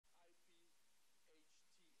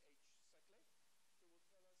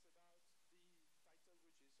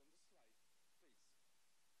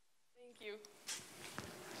you.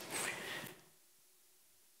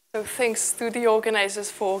 So thanks to the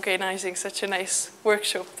organizers for organizing such a nice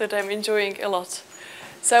workshop that I'm enjoying a lot.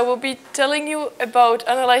 So I will be telling you about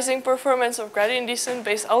analyzing performance of gradient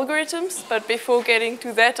descent-based algorithms, but before getting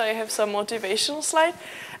to that, I have some motivational slide.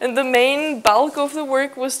 And the main bulk of the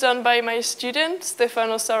work was done by my student,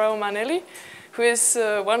 Stefano Saraumanelli, who is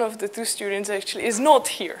one of the two students actually, is not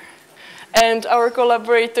here. And our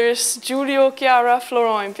collaborators, Giulio, Chiara,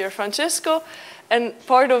 Florent, and Pierfrancesco. And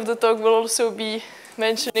part of the talk will also be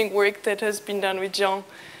mentioning work that has been done with Jean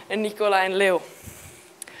and Nicola and Leo.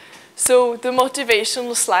 So the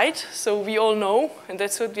motivational slide, so we all know, and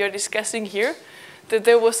that's what we are discussing here, that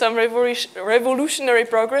there was some revolutionary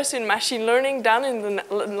progress in machine learning done in the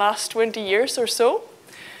last 20 years or so.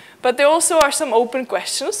 But there also are some open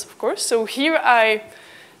questions, of course. So here I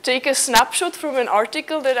take a snapshot from an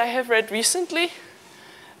article that I have read recently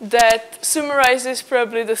that summarizes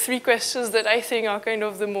probably the 3 questions that I think are kind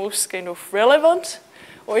of the most kind of relevant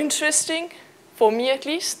or interesting, for me at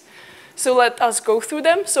least. So let us go through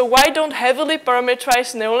them. So why don't heavily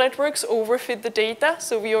parameterized neural networks overfit the data?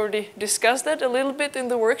 So we already discussed that a little bit in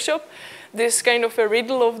the workshop. This kind of a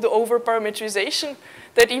riddle of the overparameterization,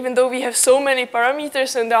 that even though we have so many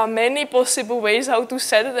parameters and there are many possible ways how to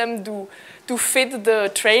set them to fit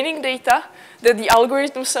the training data, that the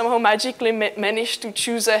algorithm somehow magically managed to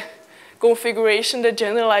choose a configuration that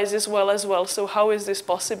generalizes well as well. So how is this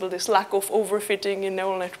possible, this lack of overfitting in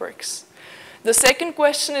neural networks? The second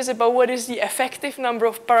question is about what is the effective number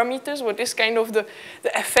of parameters, what is kind of the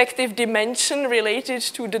effective dimension related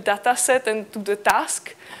to the data set and to the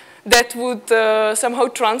task that would somehow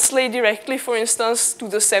translate directly, for instance, to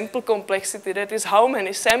the sample complexity. That is, how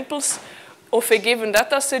many samples of a given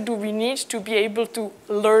data set do we need to be able to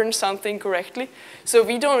learn something correctly? So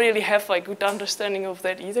we don't really have a good understanding of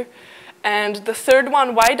that either. And the third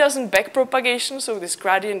one, why doesn't backpropagation, so this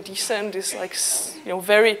gradient descent, this like,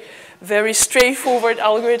 very, very straightforward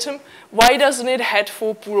algorithm, why doesn't it head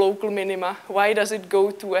for local minima? Why does it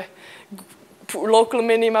go to a local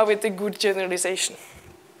minima with a good generalization?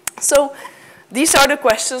 So these are the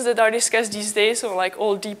questions that are discussed these days on like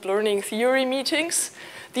all deep learning theory meetings.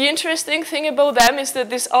 The interesting thing about them is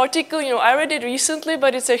that this article, I read it recently,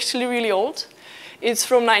 but it's actually really old. It's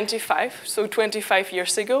from '95, so 25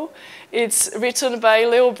 years ago. It's written by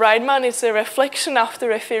Leo Breitman. It's a reflection after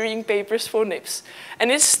referring papers for NIPS.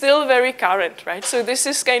 And it's still very current, right? So this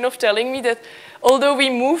is kind of telling me that although we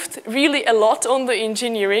moved really a lot on the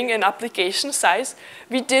engineering and application side,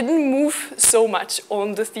 we didn't move so much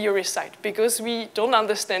on the theory side because we don't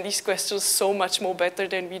understand these questions so much more better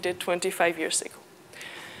than we did 25 years ago.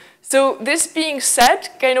 So this being said,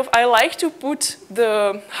 I like to put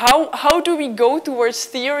the how do we go towards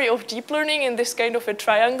theory of deep learning in this kind of a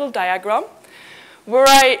triangle diagram, where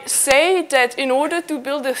I say that in order to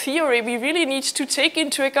build a theory, we really need to take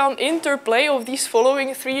into account interplay of these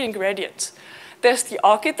following 3 ingredients. There's the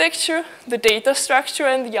architecture, the data structure,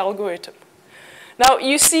 and the algorithm. Now,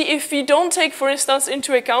 you see, if we don't take, for instance,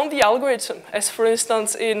 into account the algorithm, as for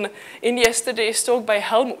instance in yesterday's talk by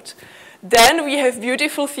Helmut, then we have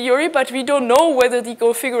beautiful theory, but we don't know whether the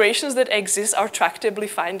configurations that exist are tractably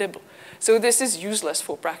findable. So this is useless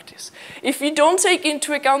for practice. If we don't take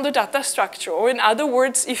into account the data structure, or in other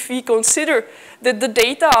words, if we consider that the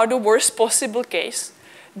data are the worst possible case,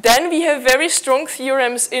 then we have very strong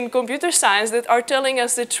theorems in computer science that are telling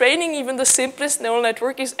us that training even the simplest neural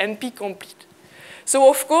network is NP complete. So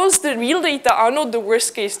of course, the real data are not the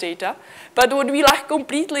worst case data, but what we lack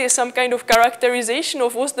completely is some kind of characterization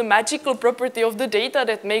of what's the magical property of the data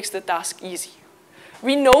that makes the task easy.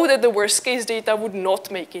 We know that the worst case data would not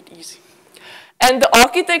make it easy. And the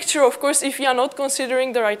architecture, of course, if we are not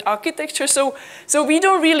considering the right architecture, so we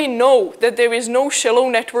don't really know that there is no shallow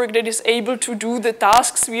network that is able to do the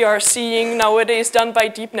tasks we are seeing nowadays done by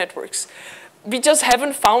deep networks. We just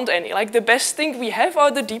haven't found any. Like the best thing we have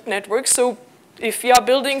are the deep networks, so if we are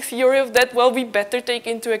building theory of that, well, we better take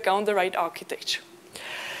into account the right architecture.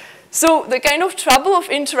 So the kind of trouble of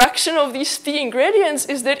interaction of these 3 ingredients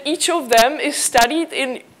is that each of them is studied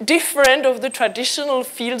in different of the traditional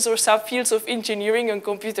fields or subfields of engineering and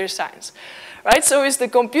computer science. Right? So is the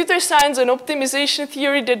computer science and optimization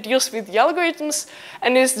theory that deals with the algorithms,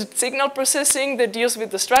 and is the signal processing that deals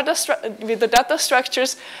with the data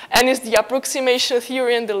structures, and is the approximation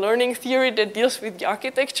theory and the learning theory that deals with the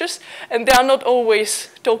architectures, and they are not always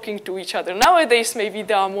talking to each other. Nowadays, maybe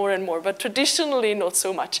there are more and more, but traditionally not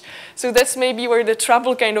so much. So that's maybe where the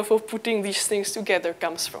trouble kind of putting these things together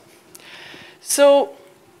comes from. So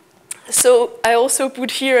I also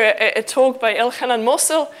put here a talk by Elhanan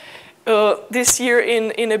Mossel, this year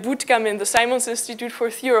in a bootcamp in the Simons Institute for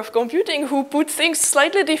Theory of Computing, who put things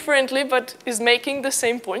slightly differently but is making the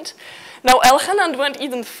same point. Now, Elchanan went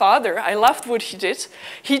even farther. I loved what he did.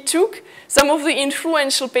 He took some of the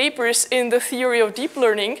influential papers in the theory of deep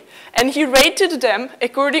learning and he rated them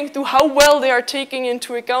according to how well they are taking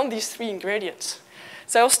into account these three ingredients.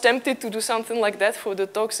 So I was tempted to do something like that for the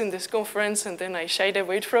talks in this conference, and then I shied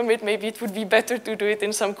away from it. Maybe it would be better to do it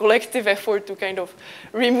in some collective effort to kind of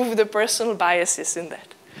remove the personal biases in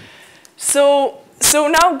that. So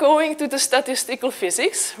now going to the statistical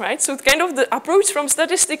physics, right? So kind of the approach from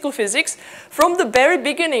statistical physics from the very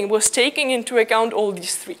beginning was taking into account all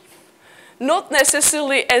these three. Not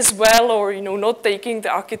necessarily as well, or not taking the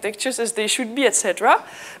architectures as they should be, etc.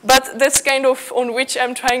 But that's kind of on which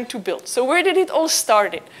I'm trying to build. So where did it all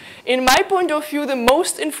start? In my point of view, the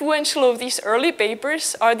most influential of these early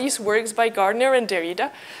papers are these works by Gardner and Derrida,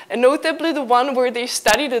 and notably the one where they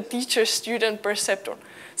study the teacher-student perceptron.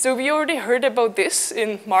 So we already heard about this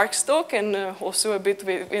in Mark's talk and also a bit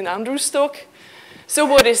in Andrew's talk. So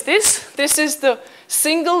what is this? This is the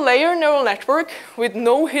single layer neural network with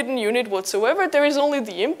no hidden unit whatsoever. There is only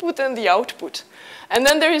the input and the output. And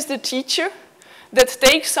then there is the teacher that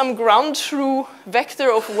takes some ground truth vector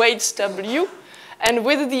of weights W, and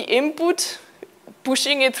with the input,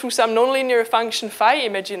 pushing it through some nonlinear function phi,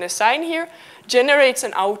 imagine a sign here, generates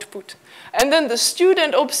an output. And then the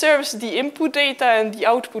student observes the input data and the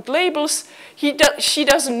output labels. She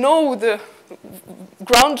doesn't know the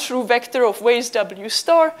ground truth vector of weights W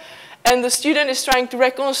star, and the student is trying to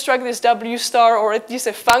reconstruct this W star, or at least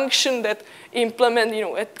a function that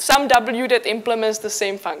implements, some W that implements the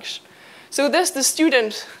same function. So that's the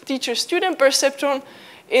teacher-student perceptron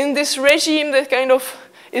in this regime that kind of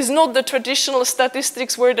is not the traditional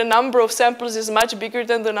statistics where the number of samples is much bigger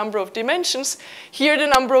than the number of dimensions. Here the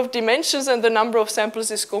number of dimensions and the number of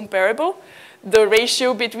samples is comparable. The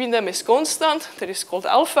ratio between them is constant, that is called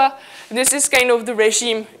alpha. This is kind of the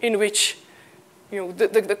regime in which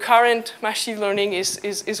the current machine learning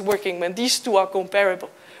is working, when these two are comparable.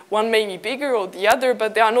 One may be bigger or the other,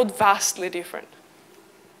 but they are not vastly different.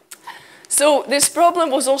 So this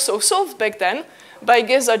problem was also solved back then by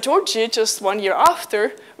Geza-Georgi just 1 year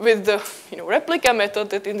after with the replica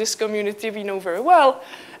method that in this community we know very well.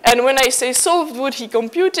 And when I say solved, what he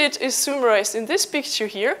computed is summarized in this picture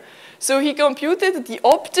here. So he computed the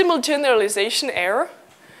optimal generalization error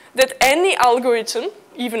that any algorithm,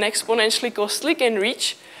 even exponentially costly, can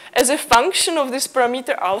reach as a function of this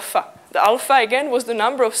parameter alpha. The alpha, again, was the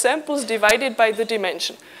number of samples divided by the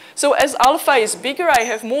dimension. So as alpha is bigger, I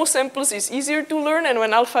have more samples, it's easier to learn, and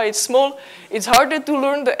when alpha is small, it's harder to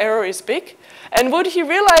learn, the error is big. And what he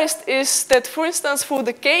realized is that, for instance, for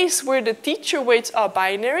the case where the teacher weights are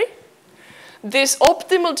binary, this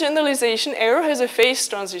optimal generalization error has a phase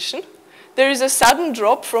transition. There is a sudden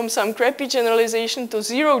drop from some crappy generalization to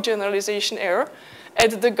zero generalization error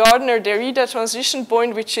at the Gardner-Derrida transition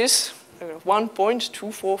point, which is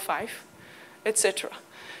 1.245, etc.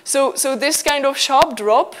 So this kind of sharp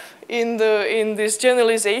drop in this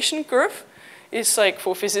generalization curve is, like,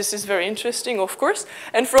 for physicists very interesting, of course.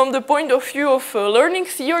 And from the point of view of learning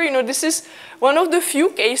theory, this is one of the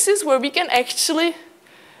few cases where we can actually,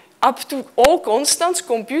 up to all constants,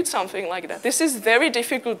 compute something like that. This is very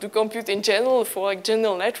difficult to compute in general for like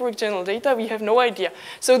general network, general data. We have no idea.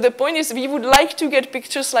 So the point is we would like to get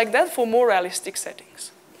pictures like that for more realistic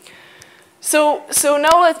settings. So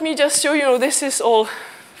now let me just show you, this is all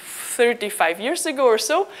 35 years ago or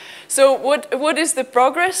so. So what is the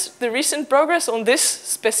progress, the recent progress on this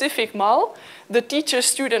specific model, the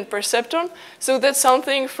teacher-student perceptron? So that's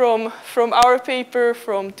something from our paper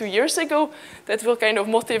from 2 years ago that will kind of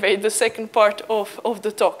motivate the second part of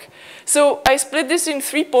the talk. So I split this in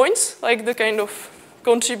 3 points, like the kind of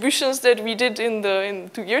contributions that we did in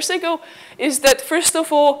 2 years ago, is that first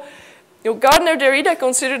of all, Gardner-Derrida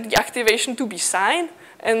considered the activation to be sine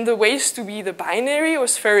and the weights to be the binary or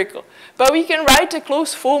spherical. But we can write a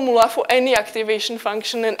closed formula for any activation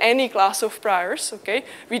function and any class of priors, okay?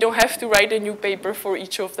 We don't have to write a new paper for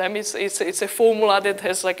each of them. It's a formula that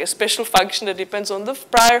has like a special function that depends on the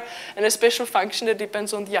prior and a special function that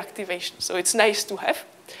depends on the activation. So it's nice to have.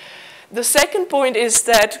 The second point is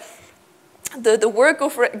that the work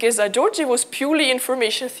of Geza-Georgi was purely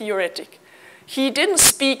information theoretic. He didn't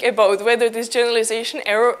speak about whether this generalization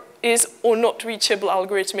error is or not reachable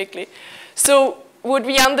algorithmically. So what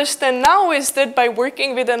we understand now is that by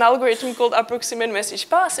working with an algorithm called approximate message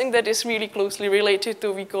passing that is really closely related to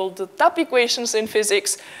what we call the TAP equations in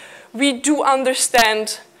physics, we do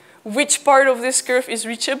understand which part of this curve is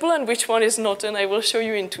reachable and which one is not, and I will show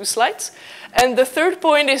you in 2 slides. And the third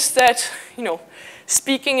point is that,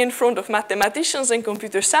 speaking in front of mathematicians and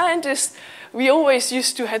computer scientists, we always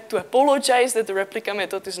used to have to apologize that the replica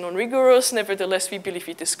method is non-rigorous, nevertheless we believe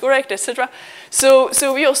it is correct, etc.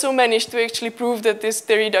 So we also managed to actually prove that this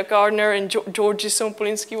Derrida, Gardner, and Georgi,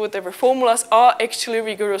 Sompolinsky, whatever formulas are actually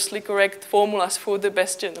rigorously correct formulas for the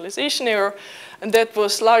best generalization error. And that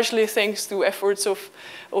was largely thanks to efforts of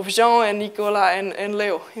Jean and Nicolas and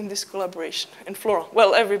Leo in this collaboration, and Florent.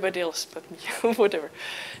 Well, everybody else but me, whatever.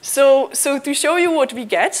 So to show you what we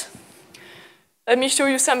get, let me show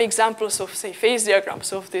you some examples of, say, phase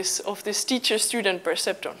diagrams of this teacher-student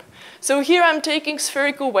perceptron. So here I'm taking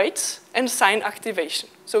spherical weights and sign activation.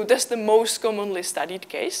 So that's the most commonly studied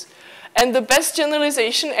case. And the best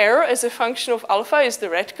generalization error as a function of alpha is the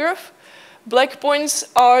red curve. Black points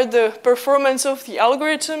are the performance of the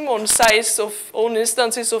algorithm on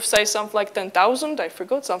instances of size something like 10,000, I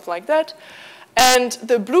forgot, something like that. And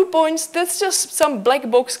the blue points, that's just some black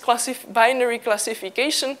box binary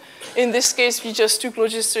classification. In this case, we just took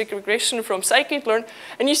logistic regression from scikit-learn.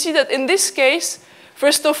 And you see that in this case,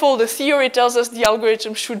 first of all, the theory tells us the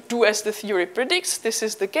algorithm should do as the theory predicts. This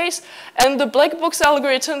is the case. And the black box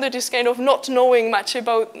algorithm that is kind of not knowing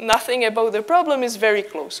nothing about the problem is very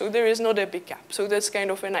close. So there is not a big gap. So that's kind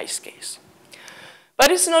of a nice case.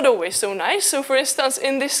 But it's not always so nice. So for instance,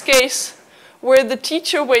 in this case, where the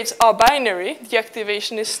teacher weights are binary, the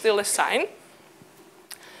activation is still a sign.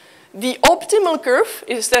 The optimal curve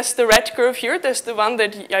that's the red curve here. That's the one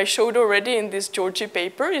that I showed already in this Georgi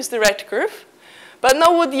paper, is the red curve. But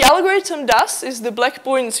now what the algorithm does is the black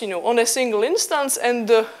points, on a single instance, and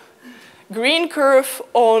the green curve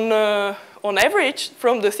on average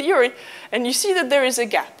from the theory. And you see that there is a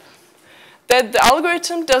gap. That the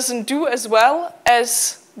algorithm doesn't do as well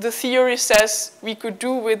as the theory says we could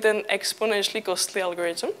do with an exponentially costly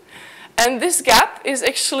algorithm. And this gap is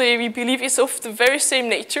actually, we believe, is of the very same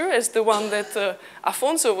nature as the one that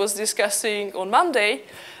Afonso was discussing on Monday,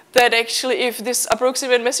 that actually if this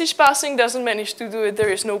approximate message passing doesn't manage to do it, there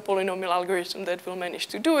is no polynomial algorithm that will manage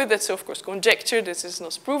to do it. That's of course conjecture, this is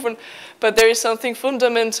not proven, but there is something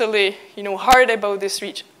fundamentally hard about this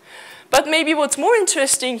region. But maybe what's more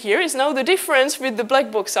interesting here is now the difference with the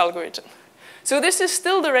black box algorithm. So this is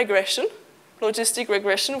still the regression, logistic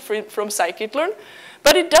regression from scikit-learn,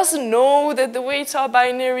 but it doesn't know that the weights are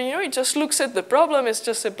binary. It just looks at the problem. It's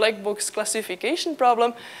just a black box classification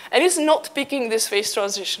problem, and it's not picking this phase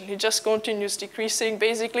transition. It just continues decreasing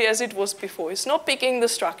basically as it was before. It's not picking the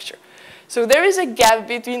structure. So there is a gap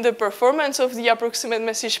between the performance of the approximate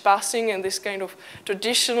message passing and this kind of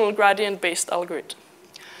traditional gradient-based algorithm.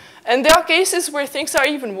 And there are cases where things are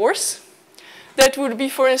even worse. That would be,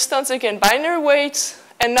 for instance, again, binary weights,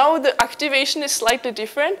 and now the activation is slightly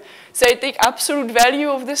different. So I take absolute value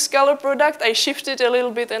of this scalar product, I shift it a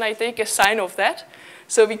little bit, and I take a sign of that.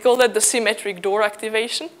 So we call that the symmetric door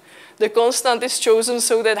activation. The constant is chosen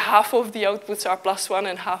so that half of the outputs are +1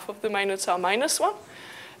 and half of the minuses are -1.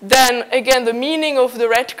 Then, again, the meaning of the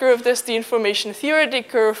red curve, that's the information theoretic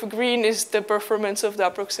curve. Green is the performance of the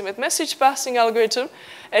approximate message passing algorithm.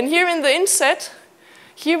 And here in the inset,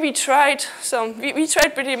 here we tried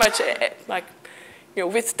pretty much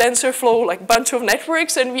with TensorFlow, like bunch of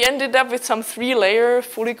networks, and we ended up with some 3-layer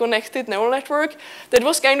fully connected neural network that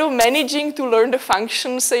was kind of managing to learn the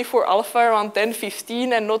functions, say for alpha around 10,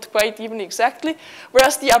 15, and not quite even exactly,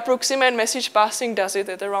 whereas the approximate message passing does it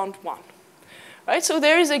at around 1. Right? So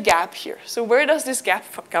there is a gap here. So where does this gap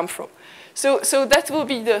come from? So that will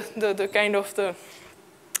be the kind of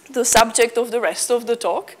the subject of the rest of the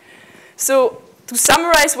talk. So to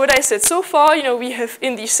summarize what I said so far, we have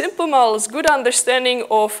in these simple models good understanding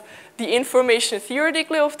of the information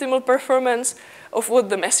theoretically optimal performance of what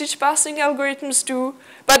the message passing algorithms do.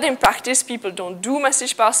 But in practice, people don't do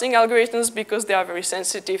message passing algorithms because they are very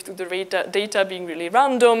sensitive to the data being really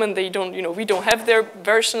random, and they don't, we don't have their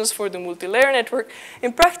versions for the multi-layer network.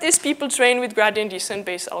 In practice, people train with gradient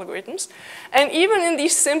descent-based algorithms. And even in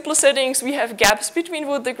these simple settings, we have gaps between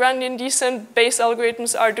what the gradient descent-based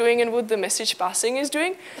algorithms are doing and what the message passing is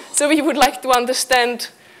doing. So we would like to understand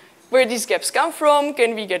where these gaps come from.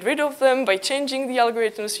 Can we get rid of them by changing the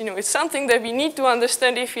algorithms? It's something that we need to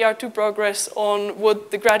understand if we are to progress on what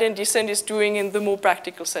the gradient descent is doing in the more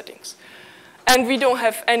practical settings. And we don't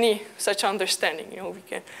have any such understanding.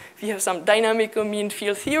 We have some dynamical mean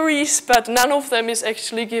field theories, but none of them is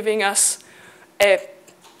actually giving us an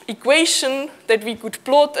equation that we could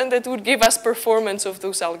plot and that would give us performance of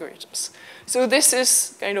those algorithms. So this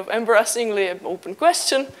is kind of embarrassingly an open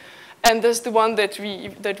question. And that's the one that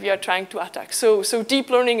we are trying to attack. So deep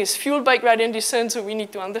learning is fueled by gradient descent, so we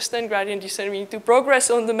need to understand gradient descent. We need to progress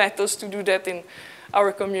on the methods to do that in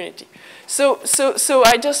our community. So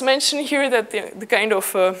I just mentioned here that the kind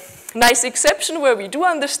of nice exception where we do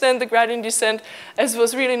understand the gradient descent, as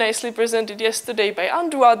was really nicely presented yesterday by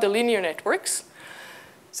Andrew, are the linear networks.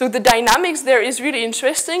 So the dynamics there is really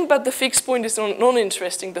interesting, but the fixed point is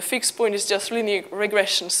non-interesting. The fixed point is just linear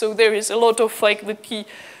regression. So there is a lot of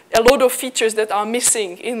a lot of features that are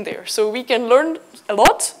missing in there. So we can learn a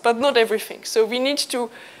lot, but not everything. So we need to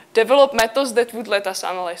develop methods that would let us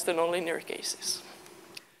analyze the nonlinear cases.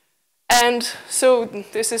 And so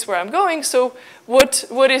this is where I'm going. So what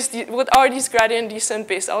are these gradient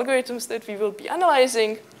descent-based algorithms that we will be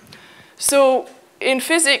analyzing? So in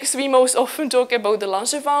physics, we most often talk about the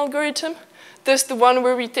Langevin algorithm. That's the one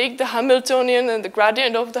where we take the Hamiltonian and the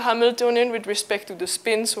gradient of the Hamiltonian with respect to the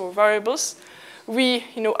spins or variables.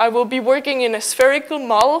 I will be working in a spherical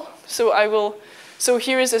model. So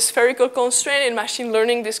here is a spherical constraint. In machine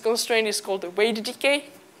learning, this constraint is called the weight decay.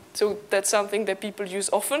 So that's something that people use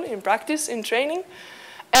often in practice, in training.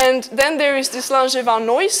 And then there is this Langevin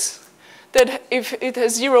noise that if it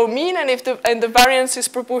has zero mean and the variance is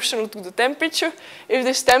proportional to the temperature, if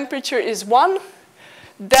this temperature is 1,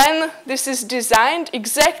 then this is designed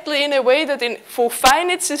exactly in a way that for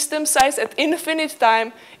finite system size at infinite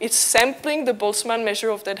time, it's sampling the Boltzmann measure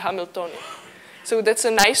of that Hamiltonian. So that's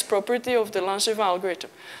a nice property of the Langevin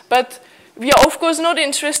algorithm. But we are, of course, not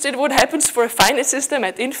interested in what happens for a finite system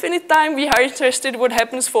at infinite time. We are interested in what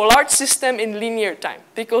happens for a large system in linear time,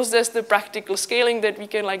 because that's the practical scaling that we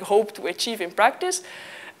can hope to achieve in practice.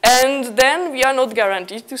 And then we are not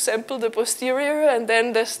guaranteed to sample the posterior, and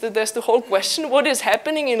then there's the whole question, what is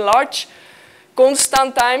happening in large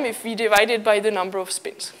constant time if we divide it by the number of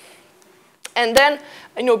spins? And then,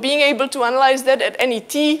 being able to analyze that at any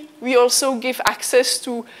t, we also give access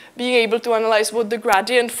to being able to analyze what the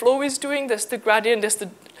gradient flow is doing. That's the gradient, that's the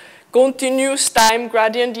continuous time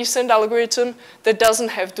gradient descent algorithm that doesn't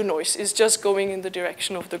have the noise. It's just going in the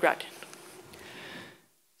direction of the gradient.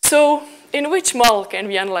 So in which model can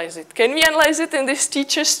we analyze it? Can we analyze it in this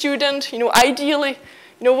teacher-student? Ideally,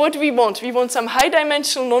 what we want? We want some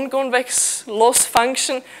high-dimensional non-convex loss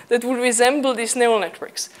function that would resemble these neural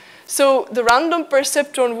networks. So the random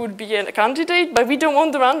perceptron would be a candidate, but we don't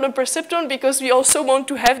want the random perceptron because we also want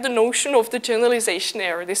to have the notion of the generalization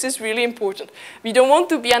error. This is really important. We don't want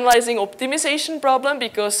to be analyzing optimization problem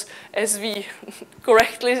because, as we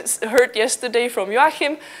correctly heard yesterday from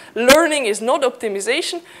Joachim, learning is not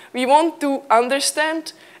optimization. We want to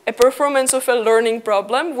understand a performance of a learning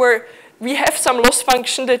problem where we have some loss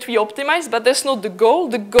function that we optimize, but that's not the goal.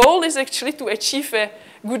 The goal is actually to achieve a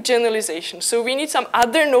good generalization. So we need some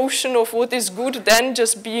other notion of what is good than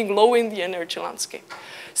just being low in the energy landscape.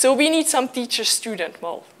 So we need some teacher-student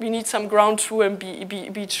model. We need some ground truth and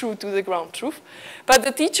be true to the ground truth. But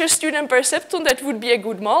the teacher-student perceptron, that would be a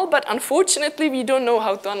good model, but unfortunately we don't know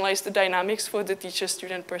how to analyze the dynamics for the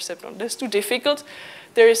teacher-student perceptron. That's too difficult.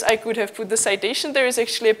 I could have put the citation. There is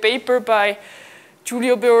actually a paper by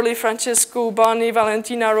Giulio Beroli, Francesco Urbani,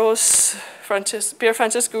 Valentina Ross, Pier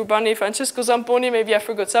Francesco Urbani, Francesco Zamponi, maybe I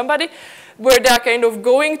forgot somebody, where they are kind of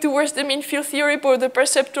going towards the mean field theory for the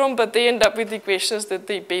perceptron, but they end up with equations that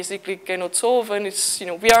they basically cannot solve, and it's,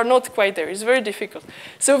 we are not quite there. It's very difficult.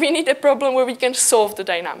 So we need a problem where we can solve the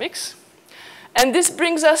dynamics. And this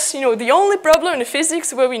brings us, the only problem in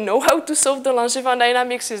physics where we know how to solve the Langevin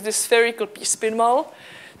dynamics is this spherical p-spin model.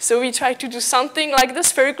 So we try to do something like the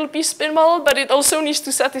spherical p-spin model, but it also needs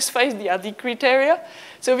to satisfy the ADI criteria.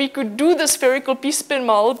 So we could do the spherical p-spin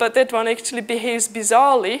model, but that one actually behaves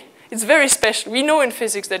bizarrely. It's very special. We know in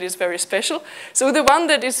physics that it's very special. So the one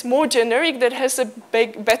that is more generic, that has a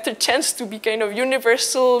better chance to be kind of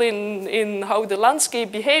universal in how the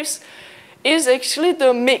landscape behaves, is actually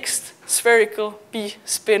the mixed spherical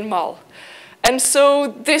p-spin model. And so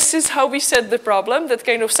this is how we set the problem that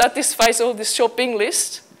kind of satisfies all this shopping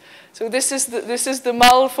list. So this is the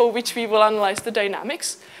model for which we will analyze the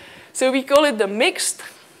dynamics. So we call it the mixed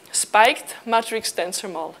spiked matrix tensor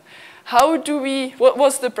model.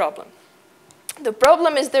 What's the problem? The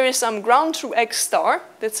problem is there is some ground truth x star,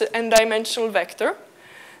 that's an n-dimensional vector,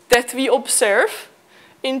 that we observe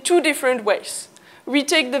in two different ways. We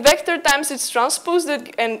take the vector times its transpose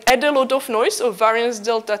and add a lot of noise of variance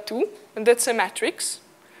delta 2, and that's a matrix.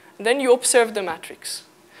 And then you observe the matrix.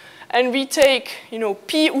 And we take,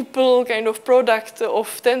 p upl kind of product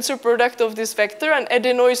of tensor product of this vector and add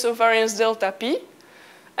a noise of variance delta p,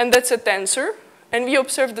 and that's a tensor, and we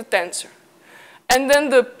observe the tensor. And then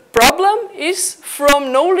the problem is,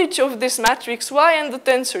 from knowledge of this matrix y and the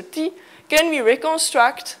tensor t, can we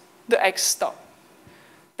reconstruct the x star?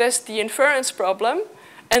 That's the inference problem.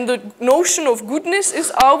 And the notion of goodness is,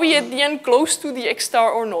 are we at the end close to the x star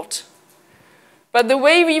or not? But the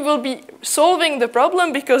way we will be solving the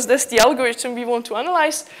problem, because that's the algorithm we want to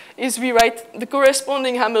analyze, is we write the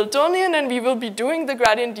corresponding Hamiltonian, and we will be doing the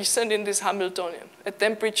gradient descent in this Hamiltonian at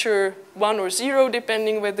temperature 1 or 0,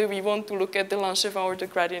 depending whether we want to look at the Langevin or the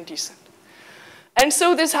gradient descent. And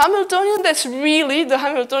so this Hamiltonian, that's really the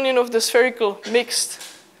Hamiltonian of the spherical mixed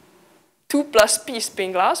 2 plus p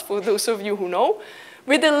spin glass, for those of you who know,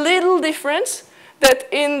 with a little difference that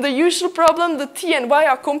in the usual problem, the t and y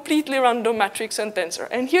are completely random matrix and tensor.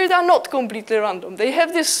 And here they are not completely random. They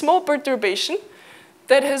have this small perturbation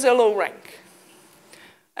that has a low rank.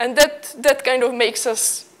 And that kind of makes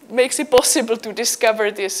it possible to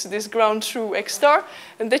discover this ground truth X star,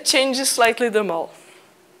 and that changes slightly the mole.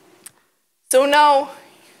 So now,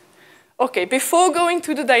 okay, before going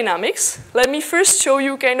to the dynamics, let me first show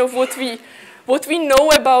you kind of what we know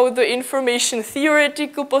about the information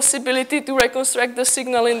theoretical possibility to reconstruct the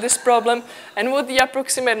signal in this problem and what the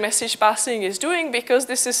approximate message passing is doing, because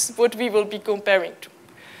this is what we will be comparing to.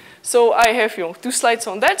 So I have 2 slides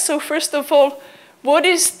on that. So first of all, what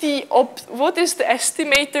is the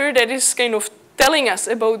estimator that is kind of telling us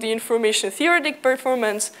about the information theoretic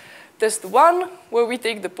performance? That's the one where we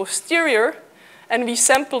take the posterior and we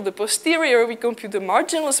sample the posterior, we compute the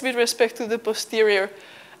marginals with respect to the posterior,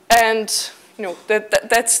 and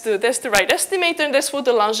that's the right estimator, and that's what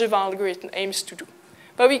the Langevin algorithm aims to do.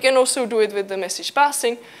 But we can also do it with the message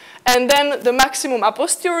passing. And then the maximum a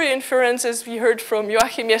posteriori inference, as we heard from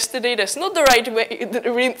Joachim yesterday, that's not the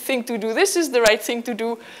right thing to do. This is the right thing to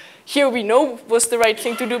do. Here we know what's the right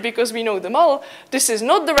thing to do because we know them all. This is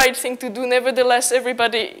not the right thing to do. Nevertheless,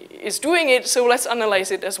 everybody is doing it, so let's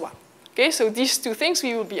analyze it as well. Okay, so these 2 things,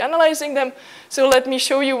 we will be analyzing them. So let me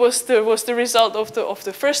show you what's the result of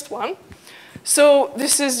the first one. So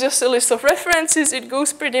this is just a list of references. It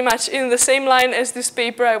goes pretty much in the same line as this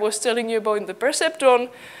paper I was telling you about in the perceptron.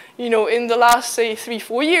 In the last, say,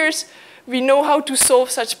 3-4 years, we know how to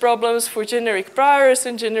solve such problems for generic priors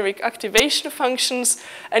and generic activation functions,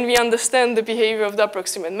 and we understand the behavior of the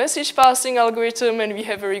approximate message passing algorithm, and we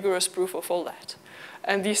have a rigorous proof of all that.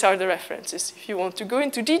 And these are the references if you want to go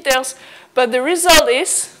into details. But the result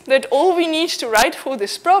is that all we need to write for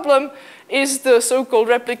this problem is the so-called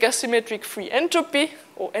replica symmetric free entropy,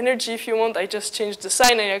 or energy if you want. I just changed the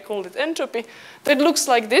sign and I called it entropy. That looks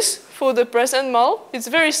like this for the present mole. It's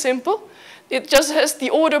very simple. It just has the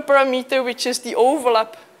order parameter, which is the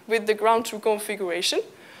overlap with the ground truth configuration.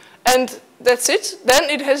 And that's it. Then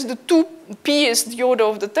it has the 2p is the order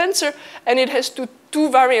of the tensor, and it has two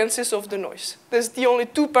variances of the noise. That's the only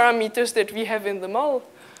 2 parameters that we have in the mole,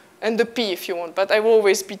 and the p if you want. But I will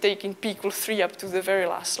always be taking p equals 3 up to the very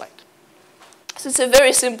last slide. So it's a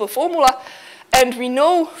very simple formula, and we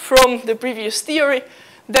know from the previous theory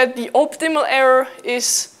that the optimal error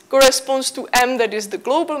corresponds to m, that is the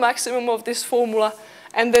global maximum of this formula,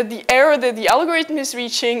 and that the error that the algorithm is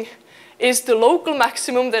reaching is the local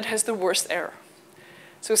maximum that has the worst error.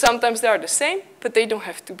 So sometimes they are the same, but they don't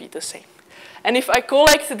have to be the same. And if I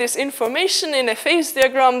collect this information in a phase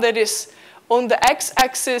diagram, that is on the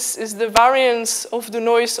x-axis is the variance of the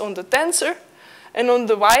noise on the tensor, and on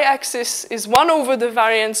the y-axis is 1 over the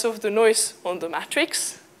variance of the noise on the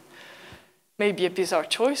matrix. Maybe a bizarre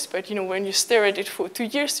choice, but when you stare at it for 2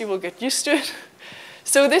 years, you will get used to it.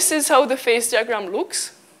 So this is how the phase diagram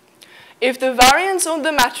looks. If the variance on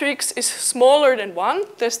the matrix is smaller than 1,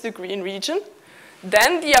 that's the green region,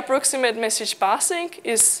 then the approximate message passing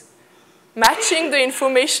is matching the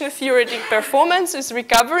information theoretic performance, is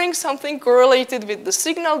recovering something correlated with the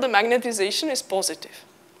signal, the magnetization is positive.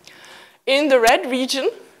 In the red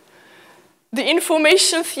region, the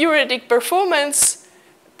information theoretic performance,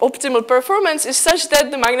 optimal performance, is such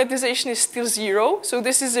that the magnetization is still 0. So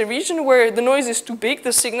this is a region where the noise is too big,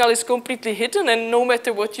 the signal is completely hidden, and no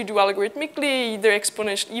matter what you do algorithmically, either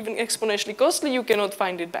even exponentially costly, you cannot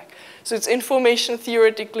find it back. So it's information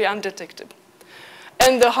theoretically undetectable.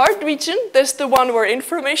 And the hard region, that's the one where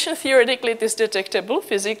information theoretically it is detectable.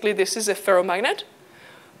 Physically, this is a ferromagnet.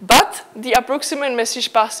 But the approximate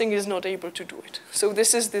message passing is not able to do it. So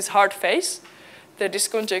this is this hard phase that is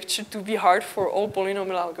conjectured to be hard for all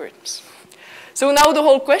polynomial algorithms. So now the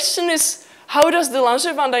whole question is, how does the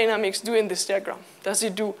Langevin dynamics do in this diagram? Does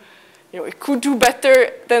it do, it could do better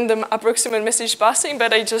than the approximate message passing,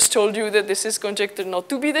 but I just told you that this is conjectured not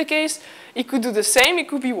to be the case. It could do the same, it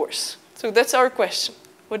could be worse. So that's our question.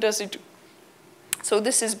 What does it do? So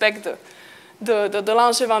this is back the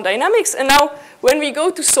Langevin dynamics. And now when we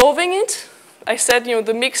go to solving it, I said,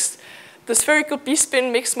 the spherical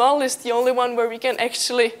p-spin mixed model is the only one where we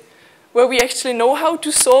actually know how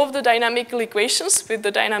to solve the dynamical equations with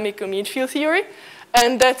the dynamical mean field theory.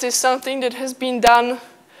 And that is something that has been done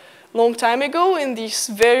long time ago in these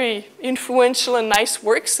very influential and nice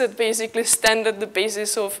works that basically stand at the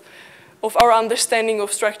basis of our understanding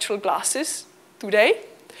of structural classes today,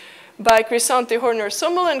 by Crescente, Horner,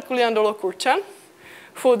 Sommel, and Kuliandolo-Kurchan.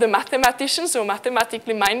 For the mathematicians or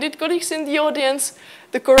mathematically minded colleagues in the audience,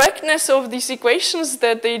 the correctness of these equations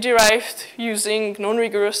that they derived using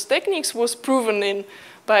non-rigorous techniques was proven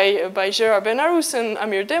by Gérard Benarous and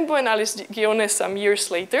Amir Dembo and Alice Guionnet some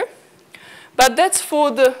years later. But that's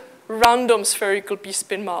for the random spherical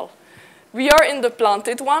p-spin mal. We are in the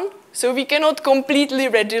planted one, so we cannot completely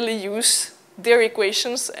readily use their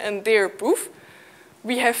equations and their proof.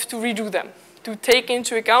 We have to redo them to take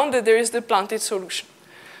into account that there is the planted solution.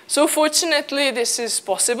 So fortunately, this is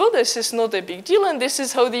possible. This is not a big deal, and this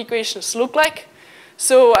is how the equations look like.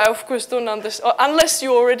 So I, of course, don't understand. Unless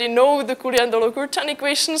you already know the Kuliandolo-Kurchan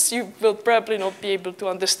equations, you will probably not be able to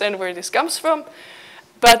understand where this comes from.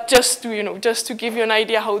 But just to give you an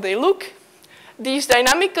idea how they look, these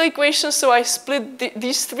dynamical equations, so I split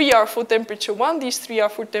these three are for temperature 1, these three are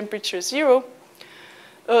for temperature 0.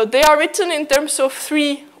 They are written in terms of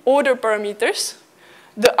 3 order parameters.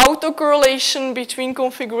 The autocorrelation between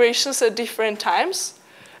configurations at different times,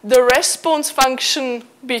 the response function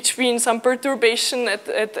between some perturbation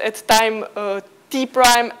at time t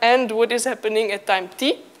prime and what is happening at time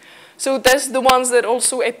t. So that's the ones that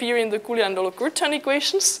also appear in the Kuliandolo-Kurchan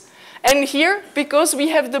equations. And here, because we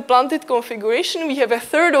have the planted configuration, we have a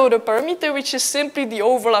 3rd order parameter, which is simply the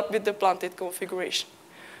overlap with the planted configuration.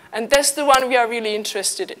 And that's the one we are really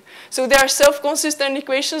interested in. So there are self-consistent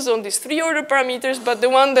equations on these 3 order parameters, but the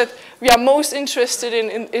one that we are most interested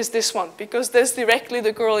in is this one, because that's directly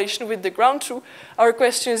the correlation with the ground truth. Our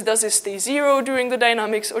question is, does it stay 0 during the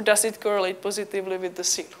dynamics, or does it correlate positively with the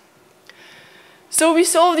signal? So we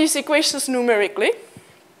solve these equations numerically,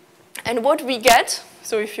 and what we get,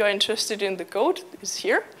 so if you're interested in the code, is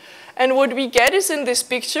here, and what we get is in this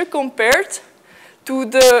picture compared to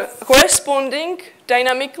the corresponding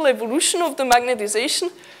dynamical evolution of the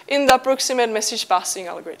magnetization in the approximate message passing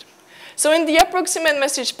algorithm. So in the approximate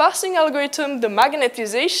message passing algorithm, the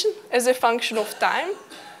magnetization as a function of time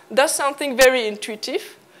does something very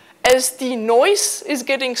intuitive. As the noise is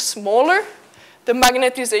getting smaller, the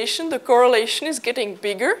magnetization, the correlation is getting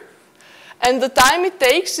bigger, and the time it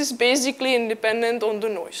takes is basically independent on the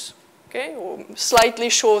noise, okay, or slightly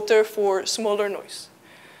shorter for smaller noise.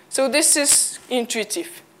 So this is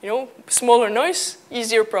intuitive, smaller noise,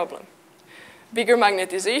 easier problem. Bigger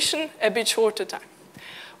magnetization, a bit shorter time.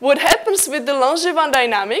 What happens with the Langevin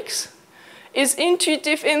dynamics is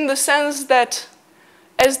intuitive in the sense that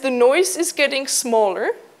as the noise is getting smaller,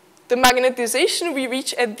 the magnetization we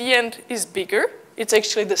reach at the end is bigger. It's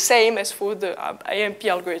actually the same as for the IMP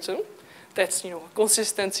algorithm. That's a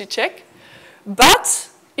consistency check. But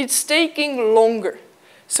it's taking longer.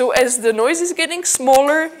 So as the noise is getting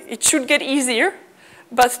smaller, it should get easier,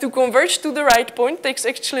 but to converge to the right point takes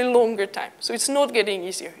actually longer time. So it's not getting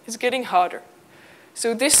easier, it's getting harder.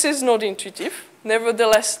 So this is not intuitive.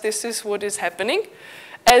 Nevertheless, this is what is happening.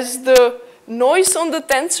 As the noise on the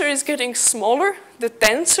tensor is getting smaller, the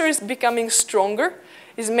tensor is becoming stronger,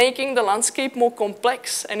 is making the landscape more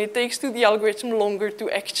complex, and it takes to the algorithm longer to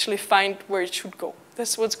actually find where it should go.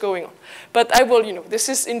 That's what's going on. But I will, this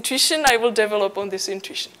is intuition. I will develop on this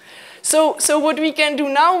intuition. So what we can do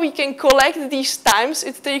now, we can collect these times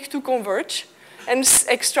it takes to converge and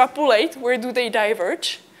extrapolate where do they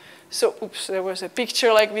diverge. So, oops, there was a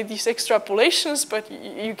picture like with these extrapolations, but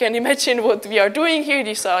you can imagine what we are doing here.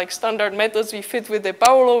 These are like standard methods. We fit with the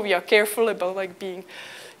power law. We are careful about like being,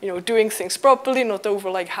 doing things properly, not over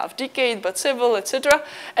like half decade, but several, etc.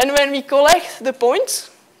 And when we collect the points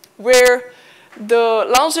where the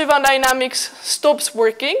Langevin dynamics stops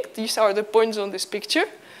working, these are the points on this picture,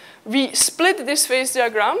 we split this phase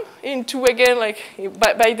diagram into, again, like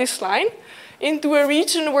by this line, into a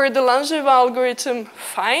region where the Langevin algorithm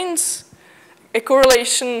finds a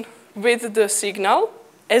correlation with the signal,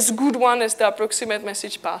 as good one as the approximate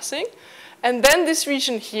message passing, and then this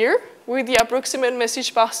region here, where the approximate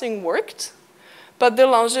message passing worked, but the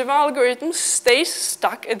Langevin algorithm stays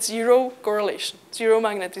stuck at 0 correlation, 0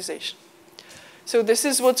 magnetization. So this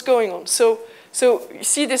is what's going on. So you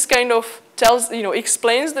see this kind of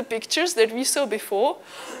explains the pictures that we saw before,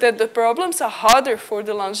 that the problems are harder for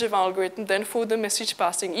the Langevin algorithm than for the message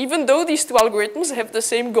passing, even though these 2 algorithms have the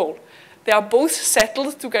same goal. They are both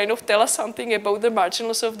settled to kind of tell us something about the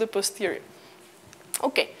marginals of the posterior.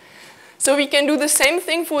 Okay, so we can do the same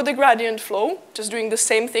thing for the gradient flow, just doing the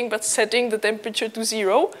same thing but setting the temperature to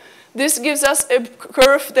 0. This gives us a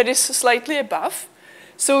curve that is slightly above.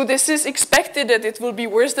 So this is expected that it will be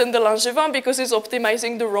worse than the Langevin because it's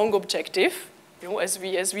optimizing the wrong objective.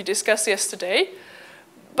 as we discussed yesterday.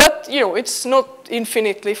 But it's not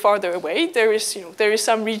infinitely farther away. There is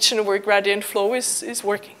some region where gradient flow is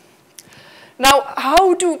working. Now,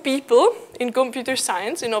 how do people in computer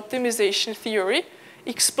science, in optimization theory,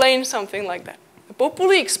 explain something like that? The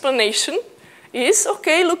popular explanation is,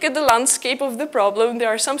 okay, look at the landscape of the problem. There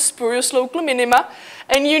are some spurious local minima,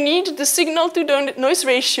 and you need the signal-to-noise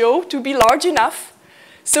ratio to be large enough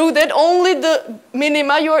so that only the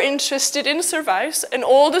minima you are interested in survives and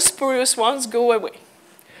all the spurious ones go away.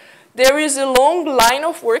 There is a long line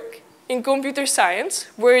of work in computer science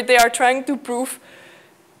where they are trying to prove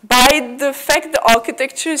by the fact the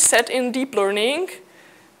architecture is set in deep learning,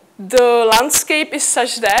 the landscape is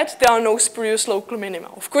such that there are no spurious local minima.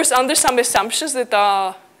 Of course, under some assumptions that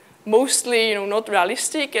are mostly not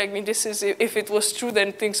realistic. I mean, this is, if it was true,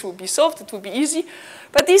 then things would be solved, it would be easy.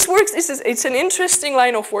 But these works, it's an interesting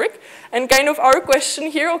line of work. And kind of our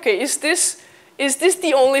question here, okay, is this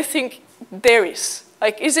the only thing there is?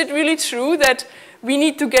 Like, is it really true that we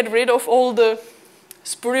need to get rid of all the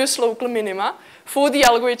spurious local minima for the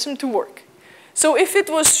algorithm to work? So if it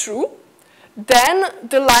was true, then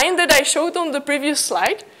the line that I showed on the previous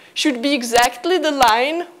slide should be exactly the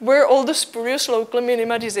line where all the spurious local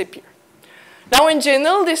minima disappear. Now, in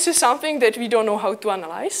general, this is something that we don't know how to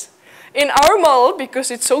analyze. In our model,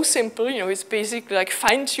 because it's so simple, it's basically like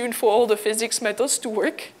fine-tuned for all the physics methods to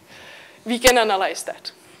work, we can analyze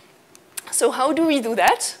that. So how do we do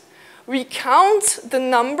that? We count the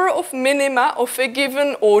number of minima of a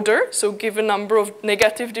given order, so given number of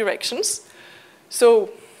negative directions. So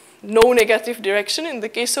no negative direction in the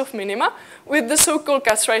case of minima, with the so-called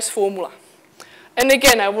Katz-Rice formula. And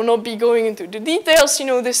again, I will not be going into the details.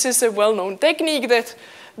 This is a well-known technique that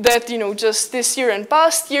just this year and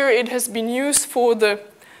past year, it has been used for the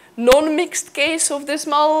non-mixed case of this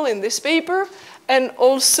model in this paper. And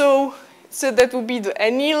also, so that would be the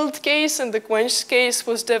annealed case, and the quenched case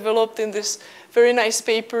was developed in this very nice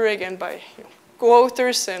paper, again, by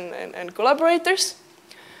co-authors and collaborators.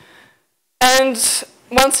 And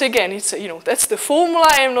once again, it's that's the formula.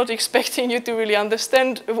 I am not expecting you to really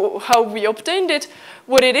understand how we obtained it.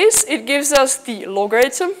 What it is, it gives us the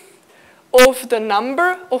logarithm of the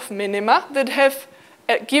number of minima that have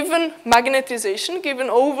a given magnetization, given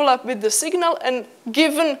overlap with the signal, and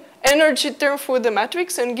given energy term for the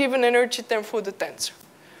matrix, and given energy term for the tensor.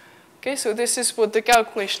 Okay, so this is what the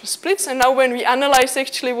calculation splits. And now when we analyze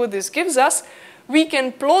actually what this gives us, we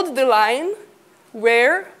can plot the line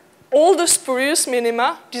where all the spurious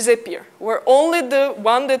minima disappear, where only the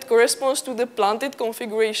one that corresponds to the planted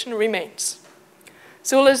configuration remains.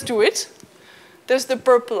 So let's do it. There's the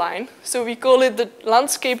purple line. So we call it the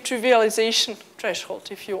landscape trivialization threshold,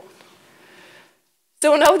 if you want.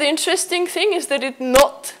 So now the interesting thing is that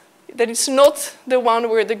it's not the one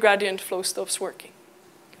where the gradient flow stops working.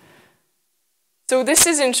 So this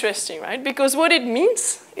is interesting, right? Because what it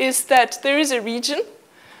means is that there is a region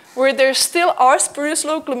where there still are spurious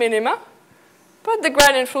local minima, but the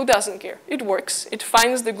gradient flow doesn't care. It works. It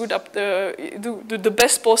finds the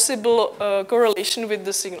best possible correlation with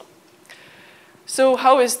the signal. So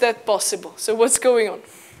how is that possible? So what's going on?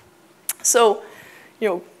 So,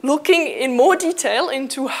 looking in more detail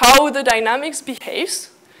into how the dynamics behaves,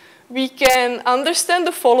 we can understand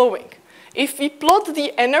the following. If we plot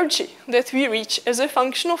the energy that we reach as a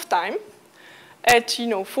function of time at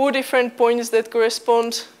 4 different points that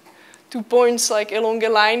correspond to points like along a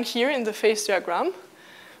line here in the phase diagram,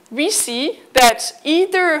 we see that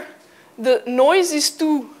either the noise is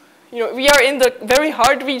too, we are in the very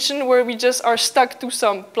hard region where we just are stuck to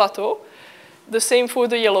some plateau, the same for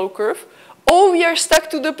the yellow curve, or we are stuck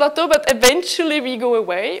to the plateau, but eventually we go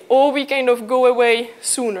away, or we kind of go away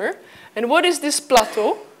sooner. And what is this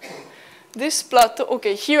plateau? This plateau,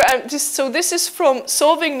 okay, here, so this is from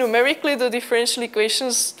solving numerically the differential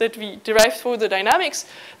equations that we derived for the dynamics.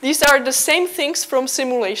 These are the same things from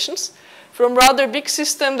simulations, from rather big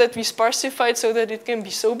system that we sparsified so that it can be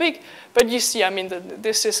so big. But you see,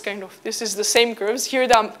 this is the same curves. Here,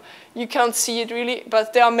 you can't see it really,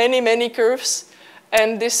 but there are many, many curves.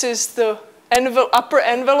 And this is the upper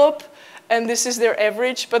envelope, and this is their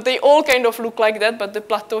average. But they all kind of look like that, but the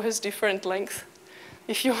plateau has different length.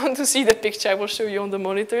 If you want to see the picture, I will show you on the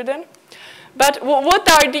monitor then. But what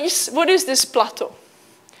are these? What is this plateau?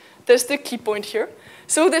 That's the key point here.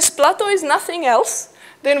 So this plateau is nothing else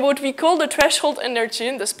than what we call the threshold energy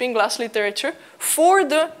in the spin glass literature for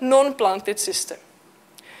the non-planted system.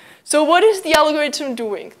 So what is the algorithm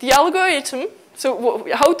doing? The algorithm, so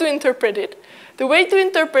how to interpret it? The way to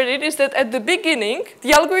interpret it is that at the beginning,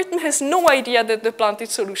 the algorithm has no idea that the planted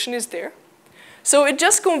solution is there. So it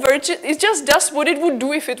just converges, it just does what it would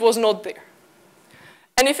do if it was not there.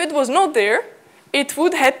 And if it was not there, it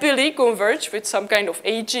would happily converge with some kind of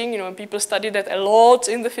aging, and people study that a lot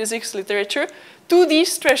in the physics literature, to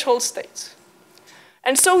these threshold states.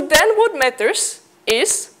 And so then what matters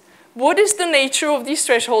is, what is the nature of these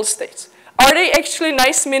threshold states? Are they actually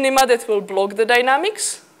nice minima that will block the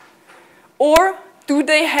dynamics? Or do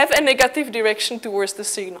they have a negative direction towards the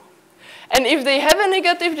signal? And if they have a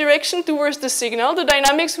negative direction towards the signal, the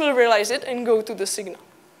dynamics will realize it and go to the signal.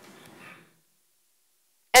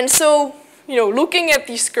 And so, looking at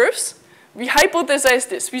these curves, we hypothesize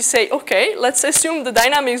this. We say, okay, let's assume the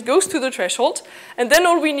dynamics goes to the threshold, and then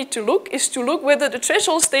all we need to look is to look whether the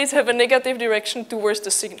threshold states have a negative direction towards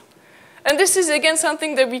the signal. And this is, again,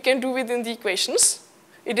 something that we can do within the equations.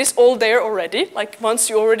 It is all there already. Like, once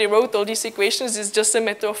you already wrote all these equations, it's just a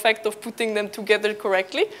matter of fact of putting them together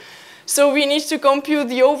correctly. So we need to compute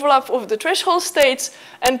the overlap of the threshold states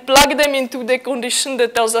and plug them into the condition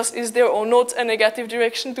that tells us is there or not a negative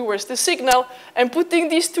direction towards the signal. And putting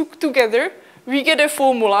these two together, we get a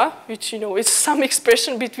formula, which is some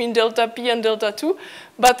expression between delta P and delta 2.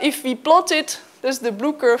 But if we plot it, there's the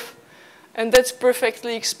blue curve, and that's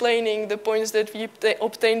perfectly explaining the points that we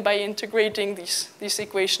obtain by integrating these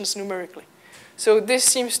equations numerically. So this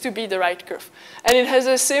seems to be the right curve. And it has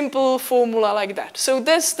a simple formula like that. So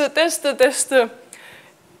that's the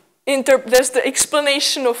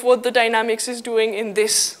explanation of what the dynamics is doing in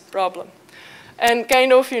this problem. And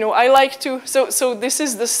kind of, I like to, so this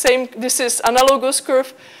is the same, this is analogous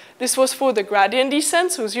curve. This was for the gradient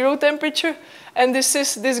descent, so 0 temperature. And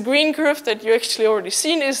this green curve that you actually already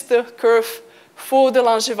seen is the curve for the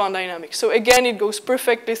Langevin dynamics. So again, it goes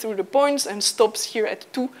perfectly through the points and stops here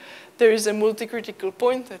at 2. There is a multi-critical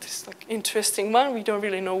point that is like interesting one. We don't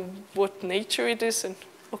really know what nature it is, and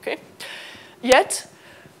okay, yet.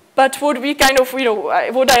 But what we kind of,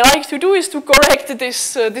 what I like to do is to correct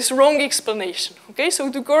this wrong explanation. Okay,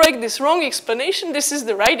 so to correct this wrong explanation, this is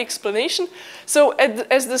the right explanation. So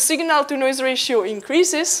as the signal-to-noise ratio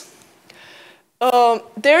increases,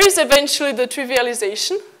 there is eventually the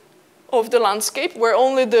trivialization of the landscape where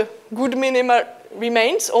only the good minima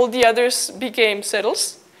remains, all the others became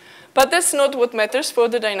saddles. But that's not what matters for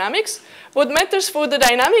the dynamics. What matters for the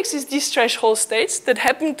dynamics is these threshold states that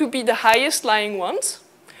happen to be the highest lying ones,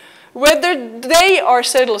 whether they are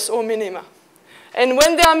saddles or minima. And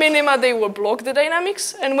when they are minima, they will block the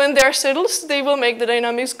dynamics. And when they are saddles, they will make the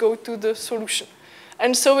dynamics go to the solution.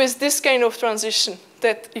 And so it's this kind of transition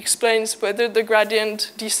that explains whether the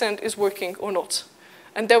gradient descent is working or not.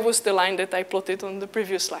 And that was the line that I plotted on the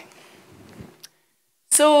previous slide.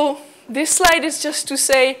 So this slide is just to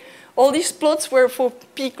say, all these plots were for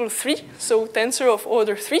p equals 3, so tensor of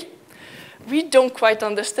order 3. We don't quite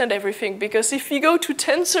understand everything, because if we go to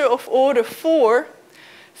tensor of order 4,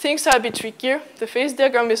 things are a bit trickier. The phase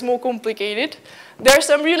diagram is more complicated. There are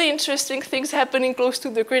some really interesting things happening close to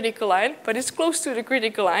the critical line, but it's close to the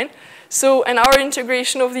critical line. So, and our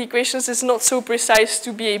integration of the equations is not so precise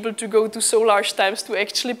to be able to go to so large times to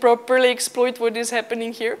actually properly exploit what is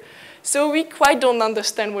happening here. So we quite don't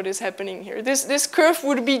understand what is happening here. This curve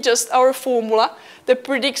would be just our formula that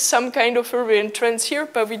predicts some kind of a reentrance here,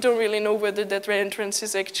 but we don't really know whether that reentrance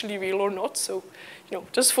is actually real or not. So,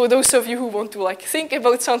 just for those of you who want to think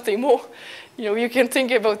about something more, you can think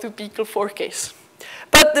about the p equals 4 case.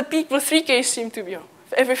 But the p equals 3 case seemed to be,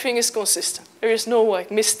 everything is consistent. There is no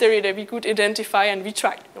mystery that we could identify, and we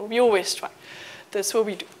tried. We always try. That's what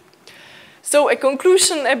we do. So a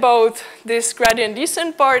conclusion about this gradient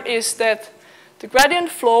descent part is that the gradient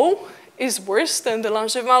flow is worse than the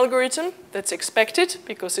Langevin algorithm. That's expected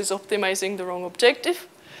because it's optimizing the wrong objective.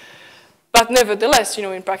 But nevertheless,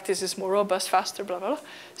 in practice it's more robust, faster, blah, blah, blah.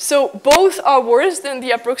 So both are worse than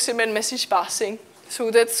the approximate message passing. So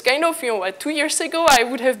that's kind of, 2 years ago, I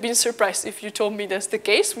would have been surprised if you told me that's the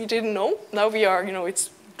case. We didn't know. Now we are, it's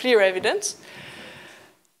clear evidence.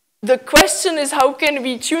 The question is, how can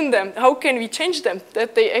we tune them? How can we change them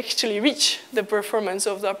that they actually reach the performance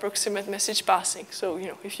of the approximate message passing? So,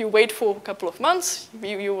 if you wait for a couple of months,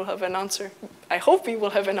 you will have an answer. I hope we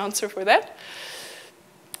will have an answer for that.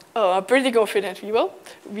 I'm pretty confident we will.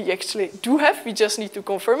 We actually do have, we just need to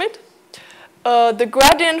confirm it. The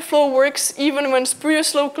gradient flow works even when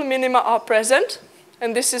spurious local minima are present.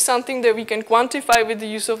 And this is something that we can quantify with the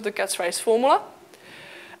use of the Katz-Rice formula.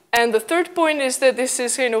 And the third point is that this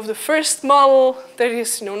is kind of the first model that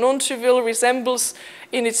is non-trivial, resembles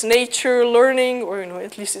in its nature learning, or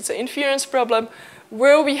at least it's an inference problem,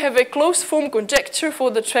 where we have a closed form conjecture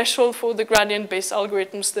for the threshold for the gradient-based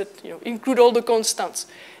algorithms that include all the constants.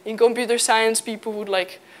 In computer science, people would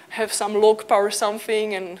have some log power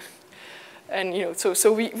something, and And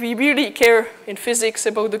so we really care in physics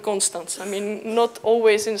about the constants. I mean, not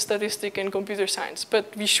always in statistics and computer science,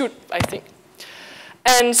 but we should, I think.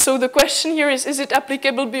 And so the question here is it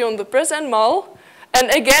applicable beyond the present model? And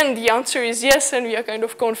again, the answer is yes, and we are kind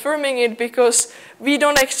of confirming it because we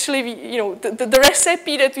don't actually, the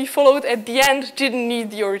recipe that we followed at the end didn't need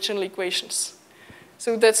the original equations.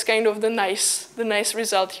 So that's kind of the nice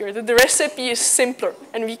result here. That the recipe is simpler,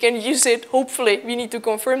 and we can use it, hopefully, we need to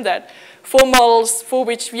confirm that, for models for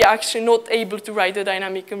which we are actually not able to write the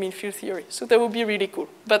dynamical mean field theory. So that would be really cool.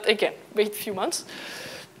 But again, wait a few months.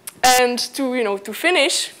 And to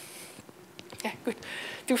finish, yeah, good.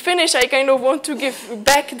 To finish, I kind of want to give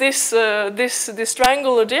back this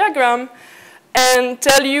triangular diagram and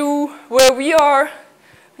tell you where we are,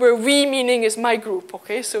 where we meaning is my group,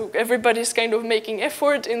 okay? So everybody's kind of making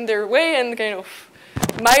effort in their way, and kind of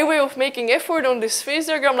my way of making effort on this phase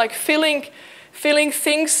diagram, like filling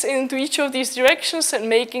things into each of these directions and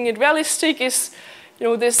making it realistic is,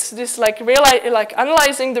 this like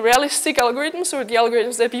analyzing the realistic algorithms or the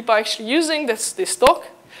algorithms that people are actually using. That's this talk.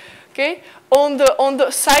 Okay, on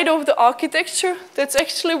the side of the architecture, that's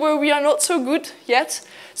actually where we are not so good yet.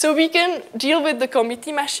 So we can deal with the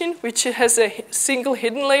committee machine, which has a single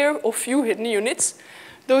hidden layer or few hidden units.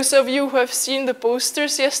 Those of you who have seen the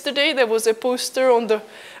posters yesterday, there was a poster on the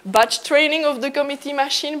batch training of the committee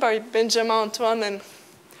machine by Benjamin Antoine.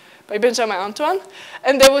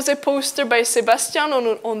 And there was a poster by Sebastian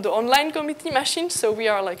on the online committee machine. So we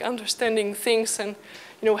are like understanding things and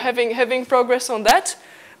having progress on that.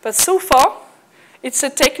 But so far, it's a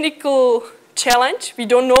technical challenge. We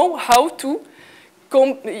don't know how to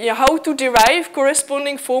derive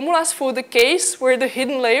corresponding formulas for the case where the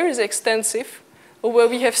hidden layer is extensive, or where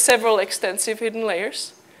we have several extensive hidden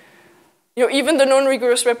layers. Even the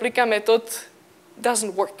non-rigorous replica method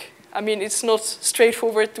doesn't work. I mean, it's not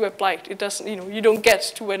straightforward to apply it. It doesn't, you don't get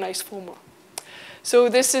to a nice formula. So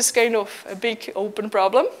this is kind of a big open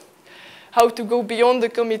problem, how to go beyond the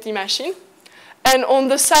committee machine. And on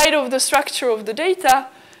the side of the structure of the data,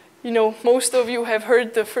 most of you have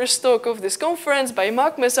heard the first talk of this conference by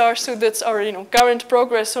Mark Mazar, so that's our current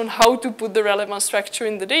progress on how to put the relevant structure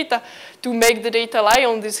in the data to make the data lie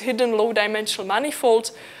on this hidden low-dimensional manifold.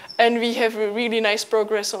 And we have a really nice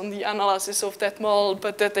progress on the analysis of that model,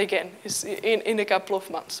 but that again is in a couple of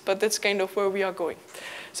months. But that's kind of where we are going.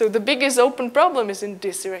 So the biggest open problem is in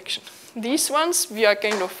this direction. These ones, we are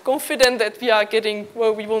kind of confident that we are getting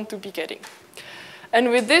where we want to be getting. And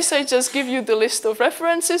with this, I just give you the list of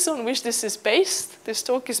references on which this is based. This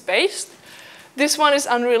talk is based. This one is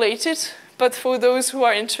unrelated, but for those who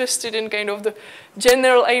are interested in kind of the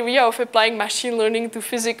general area of applying machine learning to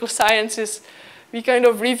physical sciences, we kind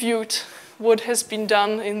of reviewed what has been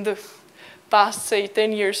done in the past, say,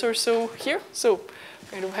 10 years or so here. So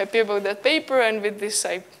kind of happy about that paper, and with this,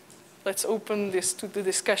 let's open this to the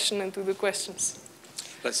discussion and to the questions.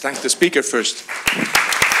 Let's thank the speaker first.